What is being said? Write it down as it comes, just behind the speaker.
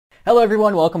Hello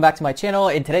everyone, welcome back to my channel.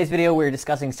 In today's video, we're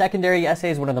discussing secondary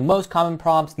essays, one of the most common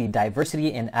prompts, the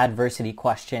diversity and adversity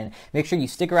question. Make sure you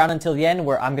stick around until the end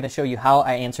where I'm going to show you how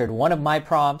I answered one of my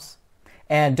prompts.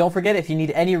 And don't forget, if you need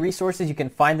any resources, you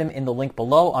can find them in the link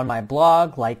below on my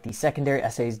blog, like the secondary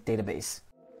essays database.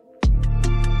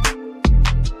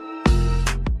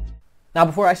 Now,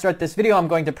 before I start this video, I'm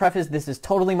going to preface this is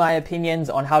totally my opinions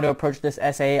on how to approach this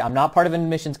essay. I'm not part of an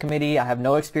admissions committee. I have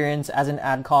no experience as an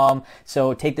adcom,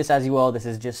 so take this as you will. This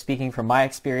is just speaking from my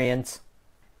experience.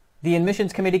 The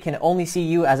admissions committee can only see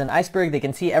you as an iceberg. They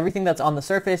can see everything that's on the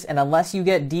surface, and unless you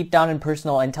get deep down and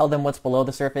personal and tell them what's below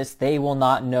the surface, they will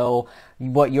not know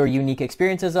what your unique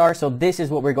experiences are. So this is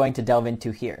what we're going to delve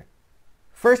into here.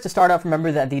 First, to start off,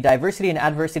 remember that the diversity and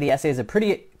adversity essay is a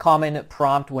pretty common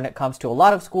prompt when it comes to a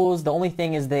lot of schools. The only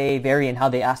thing is they vary in how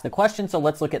they ask the question, so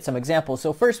let's look at some examples.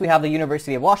 So first, we have the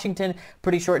University of Washington,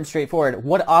 pretty short and straightforward.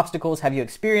 What obstacles have you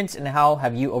experienced and how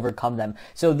have you overcome them?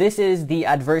 So this is the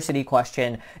adversity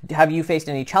question. Have you faced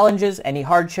any challenges, any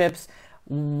hardships?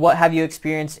 What have you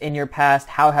experienced in your past?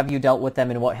 How have you dealt with them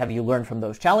and what have you learned from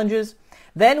those challenges?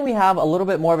 Then we have a little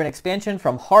bit more of an expansion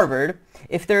from Harvard.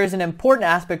 If there is an important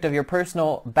aspect of your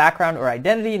personal background or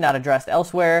identity not addressed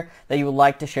elsewhere that you would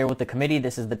like to share with the committee,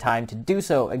 this is the time to do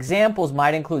so. Examples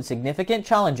might include significant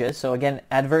challenges, so again,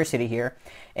 adversity here,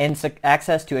 and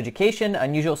access to education,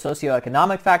 unusual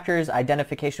socioeconomic factors,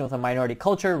 identification with a minority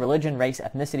culture, religion, race,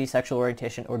 ethnicity, sexual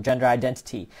orientation, or gender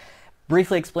identity.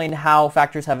 Briefly explain how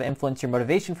factors have influenced your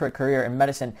motivation for a career in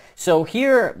medicine. So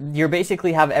here you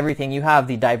basically have everything. You have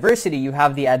the diversity, you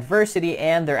have the adversity,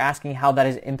 and they're asking how that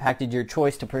has impacted your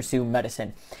choice to pursue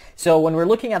medicine. So when we're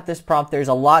looking at this prompt, there's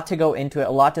a lot to go into it,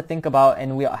 a lot to think about,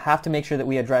 and we have to make sure that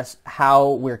we address how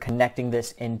we're connecting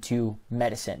this into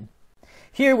medicine.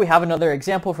 Here we have another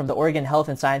example from the Oregon Health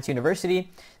and Science University.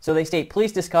 So they state,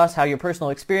 please discuss how your personal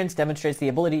experience demonstrates the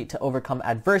ability to overcome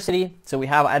adversity. So we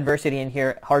have adversity in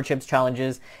here, hardships,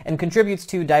 challenges, and contributes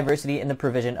to diversity in the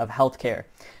provision of healthcare.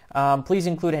 Please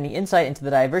include any insight into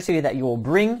the diversity that you will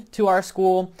bring to our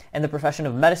school and the profession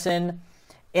of medicine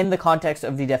in the context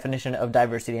of the definition of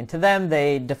diversity. And to them,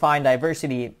 they define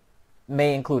diversity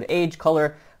may include age,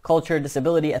 color, culture,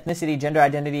 disability, ethnicity, gender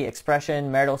identity,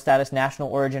 expression, marital status, national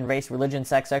origin, race, religion,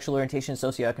 sex, sexual orientation,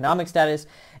 socioeconomic status,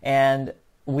 and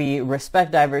we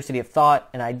respect diversity of thought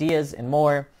and ideas and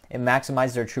more. It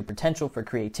maximizes their true potential for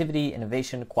creativity,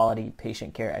 innovation, quality,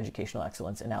 patient care, educational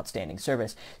excellence, and outstanding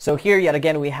service. So here, yet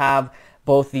again, we have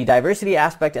both the diversity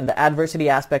aspect and the adversity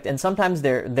aspect, and sometimes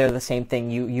they're the same thing.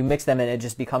 You mix them and it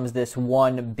just becomes this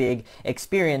one big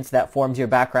experience that forms your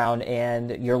background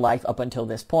and your life up until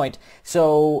this point.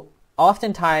 So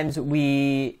oftentimes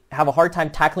we have a hard time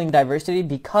tackling diversity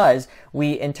because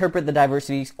we interpret the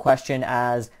diversity question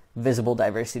as visible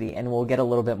diversity, and we'll get a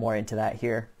little bit more into that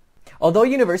here. Although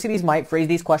universities might phrase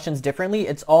these questions differently,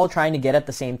 it's all trying to get at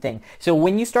the same thing. So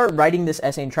when you start writing this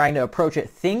essay and trying to approach it,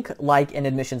 think like an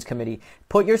admissions committee.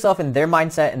 Put yourself in their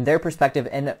mindset and their perspective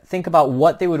and think about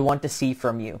what they would want to see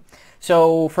from you.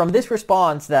 So from this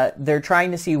response that they're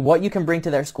trying to see what you can bring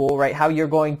to their school, right? How you're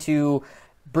going to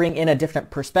bring in a different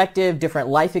perspective, different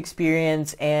life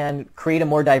experience, and create a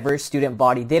more diverse student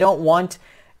body. They don't want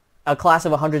a class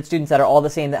of 100 students that are all the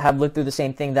same, that have lived through the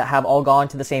same thing, that have all gone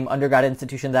to the same undergrad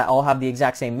institution, that all have the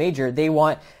exact same major. They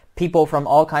want people from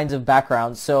all kinds of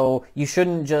backgrounds. So you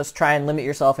shouldn't just try and limit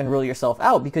yourself and rule yourself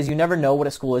out because you never know what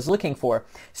a school is looking for.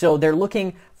 So they're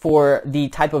looking for the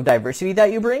type of diversity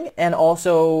that you bring and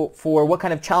also for what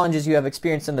kind of challenges you have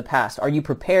experienced in the past. Are you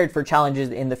prepared for challenges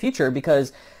in the future?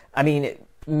 Because, I mean,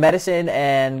 medicine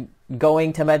and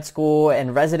going to med school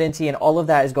and residency and all of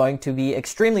that is going to be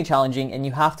extremely challenging, and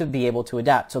you have to be able to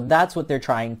adapt. So that's what they're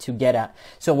trying to get at.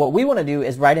 So what we want to do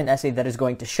is write an essay that is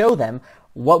going to show them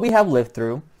what we have lived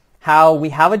through, how we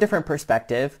have a different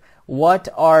perspective, what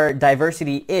our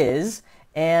diversity is,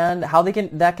 and how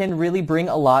that can really bring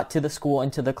a lot to the school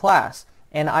and to the class.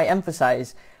 And I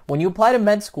emphasize, when you apply to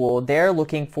med school, they're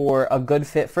looking for a good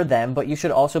fit for them, but you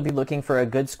should also be looking for a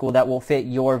good school that will fit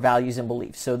your values and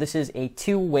beliefs. So this is a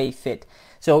two-way fit.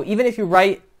 So even if you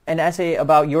write an essay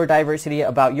about your diversity,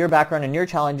 about your background and your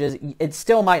challenges, it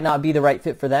still might not be the right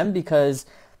fit for them because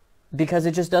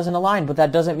it just doesn't align. But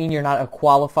that doesn't mean you're not a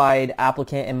qualified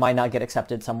applicant and might not get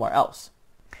accepted somewhere else.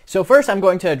 So first, I'm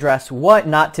going to address what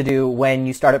not to do when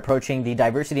you start approaching the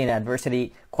diversity and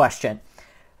adversity question.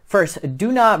 First,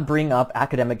 do not bring up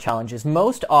academic challenges.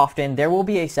 Most often, there will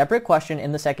be a separate question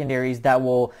in the secondaries that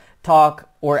will talk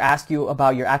or ask you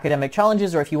about your academic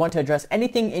challenges, or if you want to address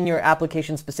anything in your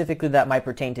application specifically that might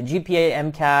pertain to GPA,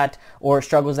 MCAT, or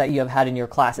struggles that you have had in your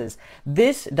classes.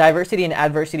 This diversity and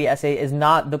adversity essay is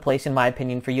not the place, in my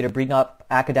opinion, for you to bring up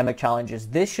academic challenges.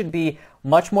 This should be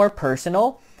much more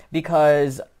personal,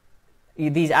 because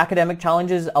these academic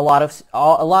challenges, a lot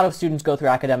of students go through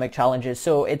academic challenges,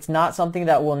 so it's not something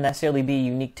that will necessarily be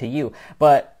unique to you.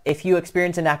 But if you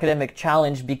experience an academic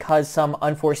challenge because some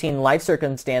unforeseen life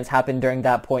circumstance happened during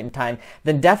that point in time,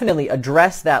 then definitely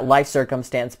address that life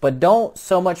circumstance, but don't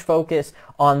so much focus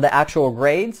on the actual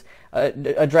grades.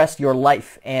 Address your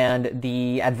life and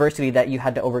the adversity that you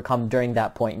had to overcome during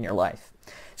that point in your life.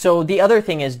 So the other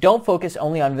thing is, don't focus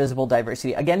only on visible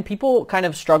diversity. Again, people kind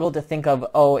of struggle to think of,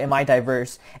 oh, am I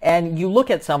diverse? And you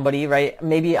look at somebody, right?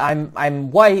 Maybe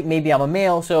I'm white, maybe I'm a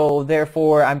male, so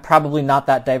therefore I'm probably not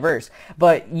that diverse.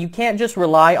 But you can't just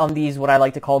rely on these, what I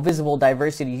like to call visible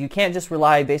diversity. You can't just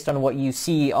rely based on what you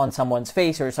see on someone's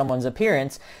face or someone's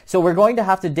appearance. So we're going to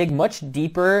have to dig much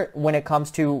deeper when it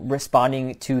comes to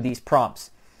responding to these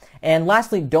prompts. And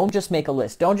lastly, don't just make a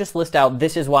list. Don't just list out,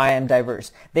 this is why I'm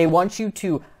diverse. They want you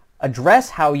to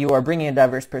address how you are bringing a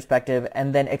diverse perspective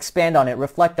and then expand on it,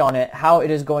 reflect on it, how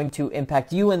it is going to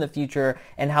impact you in the future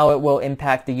and how it will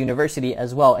impact the university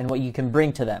as well and what you can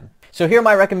bring to them. So here are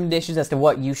my recommendations as to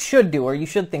what you should do or you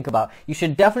should think about. You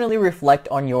should definitely reflect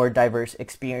on your diverse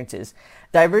experiences.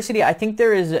 Diversity, I think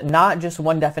there is not just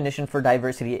one definition for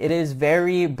diversity. It is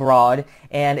very broad,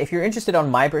 and if you're interested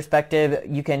on my perspective,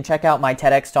 you can check out my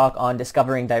TEDx talk on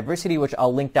discovering diversity, which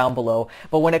I'll link down below.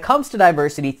 But when it comes to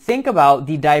diversity, think about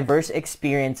the diverse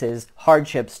experiences,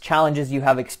 hardships, challenges you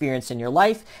have experienced in your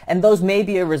life, and those may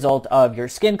be a result of your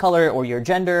skin color or your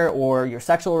gender or your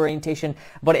sexual orientation,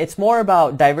 but it's more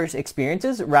about diverse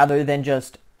experiences rather than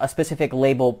just a specific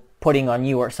label putting on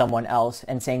you or someone else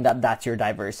and saying that that's your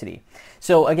diversity.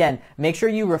 So again, make sure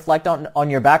you reflect on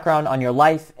your background, on your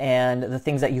life, and the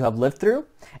things that you have lived through,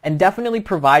 and definitely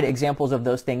provide examples of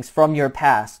those things from your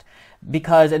past,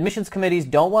 because admissions committees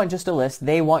don't want just a list.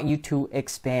 They want you to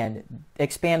expand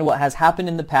what has happened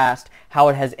in the past, how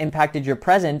it has impacted your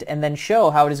present, and then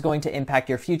show how it is going to impact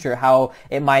your future, how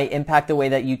it might impact the way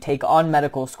that you take on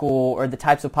medical school or the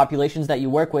types of populations that you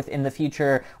work with in the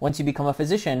future once you become a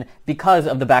physician because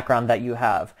of the background that you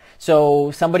have. So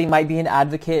somebody might be an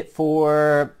advocate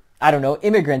for, I don't know,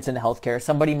 immigrants in healthcare.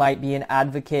 Somebody might be an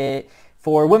advocate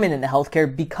for women in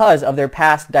healthcare because of their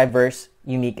past diverse,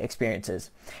 unique experiences.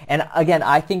 And again,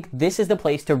 I think this is the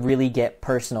place to really get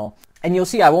personal. And you'll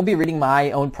see I won't be reading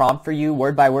my own prompt for you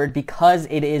word by word because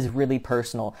it is really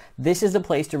personal. This is the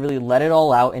place to really let it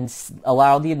all out and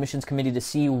allow the admissions committee to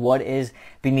see what is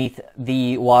beneath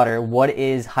the water, what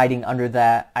is hiding under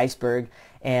that iceberg,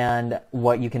 and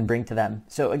what you can bring to them.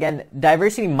 So again,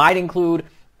 diversity might include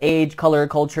age, color,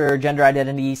 culture, gender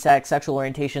identity, sex, sexual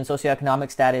orientation, socioeconomic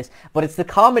status, but it's the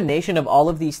combination of all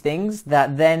of these things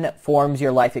that then forms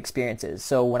your life experiences.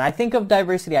 So when I think of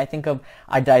diversity, I think of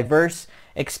a diverse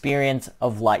experience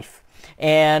of life.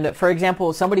 And for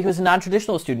example, somebody who's a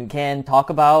non-traditional student can talk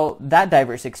about that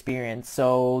diverse experience.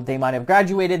 So they might have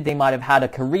graduated, they might have had a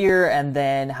career and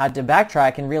then had to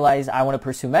backtrack and realize, I want to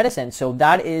pursue medicine. So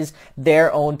that is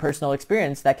their own personal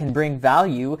experience that can bring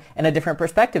value and a different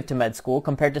perspective to med school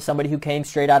compared to somebody who came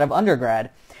straight out of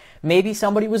undergrad. Maybe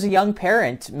somebody was a young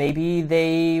parent. Maybe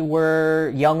they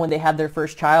were young when they had their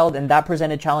first child and that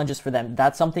presented challenges for them.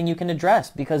 That's something you can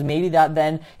address because maybe that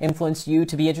then influenced you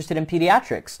to be interested in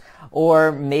pediatrics.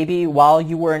 Or maybe while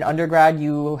you were an undergrad,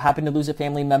 you happened to lose a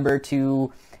family member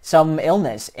to some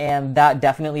illness, and that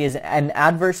definitely is an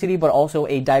adversity but also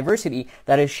a diversity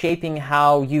that is shaping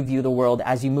how you view the world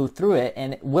as you move through it,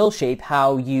 and it will shape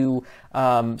how you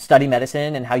study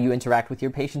medicine and how you interact with your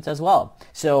patients as well.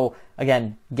 So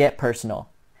again, get personal.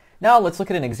 Now let's look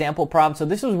at an example prompt. So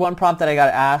this was one prompt that I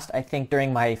got asked, I think,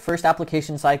 during my first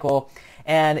application cycle,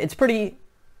 and it's pretty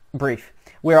brief.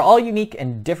 We are all unique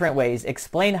in different ways.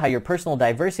 Explain how your personal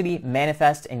diversity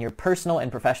manifests in your personal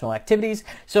and professional activities.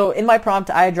 So in my prompt,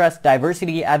 I address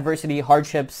diversity, adversity,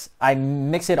 hardships. I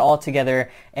mix it all together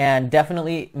and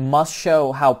definitely must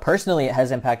show how personally it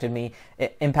has impacted me,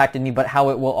 but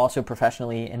how it will also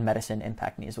professionally in medicine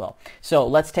impact me as well. So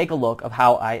let's take a look of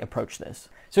how I approach this.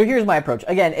 So here's my approach.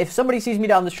 Again, if somebody sees me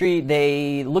down the street,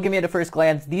 they look at me at a first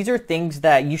glance, these are things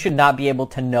that you should not be able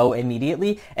to know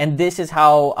immediately. And this is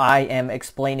how I am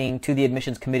explaining to the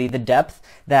admissions committee the depth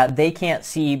that they can't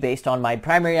see based on my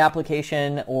primary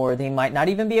application, or they might not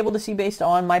even be able to see based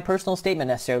on my personal statement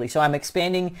necessarily. So I'm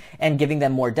expanding and giving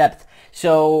them more depth.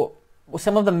 So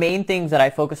some of the main things that I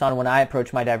focus on when I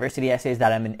approach my diversity essay is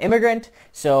that I'm an immigrant,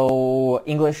 so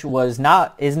English is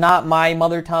not my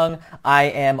mother tongue. I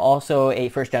am also a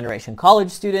first-generation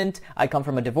college student. I come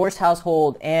from a divorced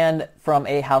household and from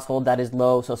a household that is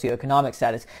low socioeconomic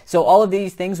status. So all of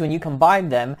these things, when you combine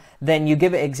them, then you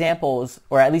give examples,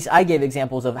 or at least I gave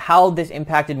examples of how this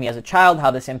impacted me as a child,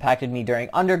 how this impacted me during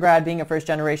undergrad being a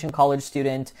first-generation college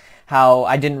student, how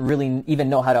I didn't really even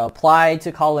know how to apply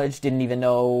to college, didn't even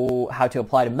know how to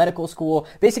apply to medical school,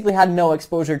 basically had no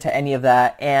exposure to any of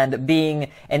that. And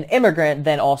being an immigrant,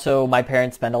 then also my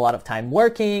parents spent a lot of time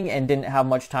working and didn't have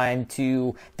much time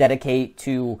to dedicate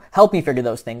to help me figure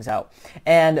those things out.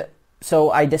 And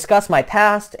so I discuss my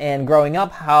past and growing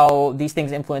up, how these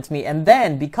things influenced me. And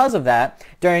then because of that,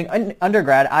 during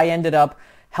undergrad, I ended up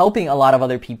helping a lot of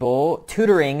other people,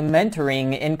 tutoring,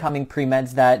 mentoring incoming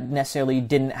pre-meds that necessarily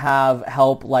didn't have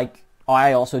help like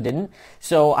I also didn't.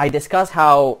 So I discuss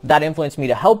how that influenced me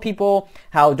to help people,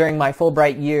 how during my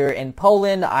Fulbright year in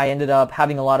Poland, I ended up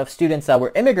having a lot of students that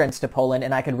were immigrants to Poland,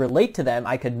 and I could relate to them,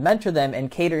 I could mentor them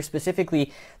and cater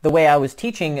specifically the way I was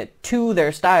teaching to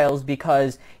their styles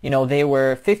because, you know, they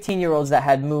were 15-year-olds that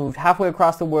had moved halfway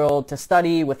across the world to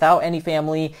study without any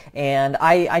family, and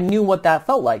I knew what that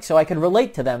felt like, so I could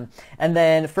relate to them. And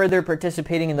then further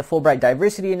participating in the Fulbright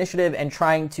Diversity Initiative and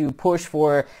trying to push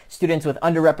for students with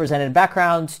underrepresented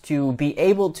backgrounds to be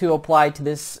able to apply to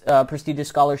this prestigious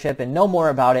scholarship and know more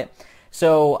about it.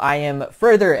 So I am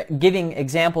further giving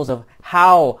examples of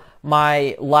how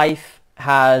my life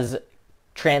has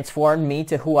transformed me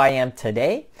to who I am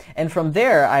today. And from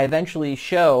there, I eventually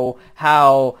show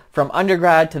how from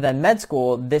undergrad to then med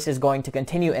school, this is going to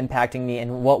continue impacting me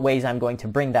and what ways I'm going to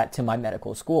bring that to my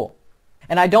medical school.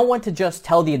 And I don't want to just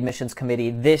tell the admissions committee,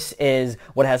 this is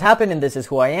what has happened and this is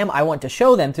who I am. I want to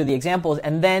show them through the examples.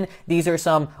 And then these are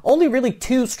some only really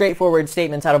 2 straightforward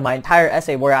statements out of my entire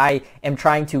essay where I am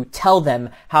trying to tell them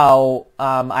how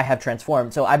I have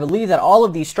transformed. So I believe that all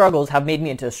of these struggles have made me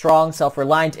into a strong,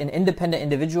 self-reliant, and independent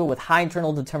individual with high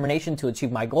internal determination to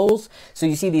achieve my goals. So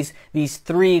you see these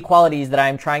 3 qualities that I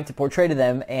am trying to portray to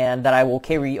them and that I will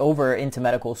carry over into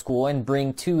medical school and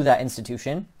bring to that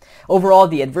institution. Overall,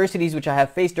 the adversities which I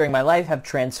have faced during my life have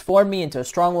transformed me into a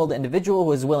strong-willed individual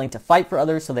who is willing to fight for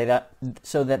others so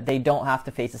that they don't have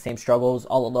to face the same struggles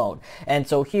all alone. And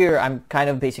so here I'm kind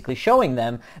of basically showing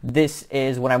them this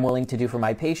is what I'm willing to do for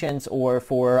my patients or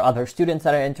for other students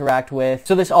that I interact with.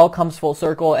 So this all comes full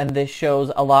circle, and this shows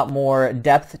a lot more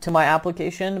depth to my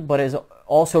application, but is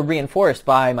also reinforced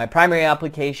by my primary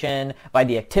application, by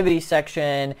the activity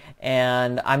section,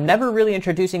 and I'm never really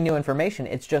introducing new information.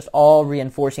 It's just all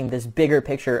reinforcing this bigger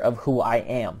picture of who I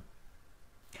am.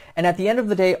 And at the end of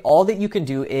the day, all that you can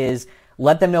do is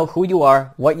let them know who you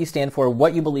are, what you stand for,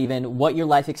 what you believe in, what your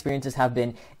life experiences have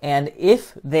been, and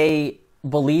if they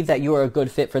believe that you are a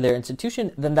good fit for their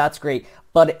institution, then that's great.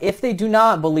 But if they do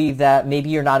not believe that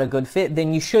maybe you're not a good fit,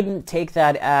 then you shouldn't take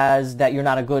that as that you're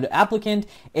not a good applicant.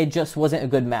 It just wasn't a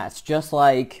good match. Just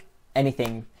like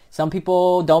anything. Some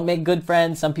people don't make good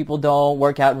friends. Some people don't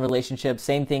work out in relationships.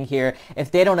 Same thing here.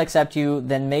 If they don't accept you,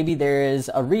 then maybe there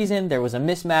is a reason, there was a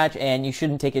mismatch, and you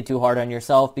shouldn't take it too hard on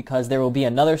yourself because there will be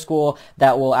another school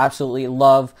that will absolutely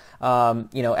love,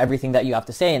 everything that you have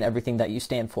to say and everything that you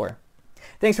stand for.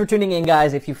 Thanks for tuning in,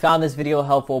 guys. If you found this video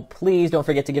helpful, please don't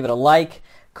forget to give it a like.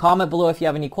 Comment below if you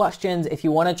have any questions. If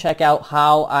you want to check out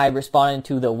how I responded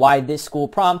to the Why This School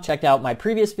prompt, check out my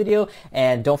previous video.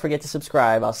 And don't forget to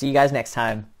subscribe. I'll see you guys next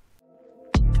time.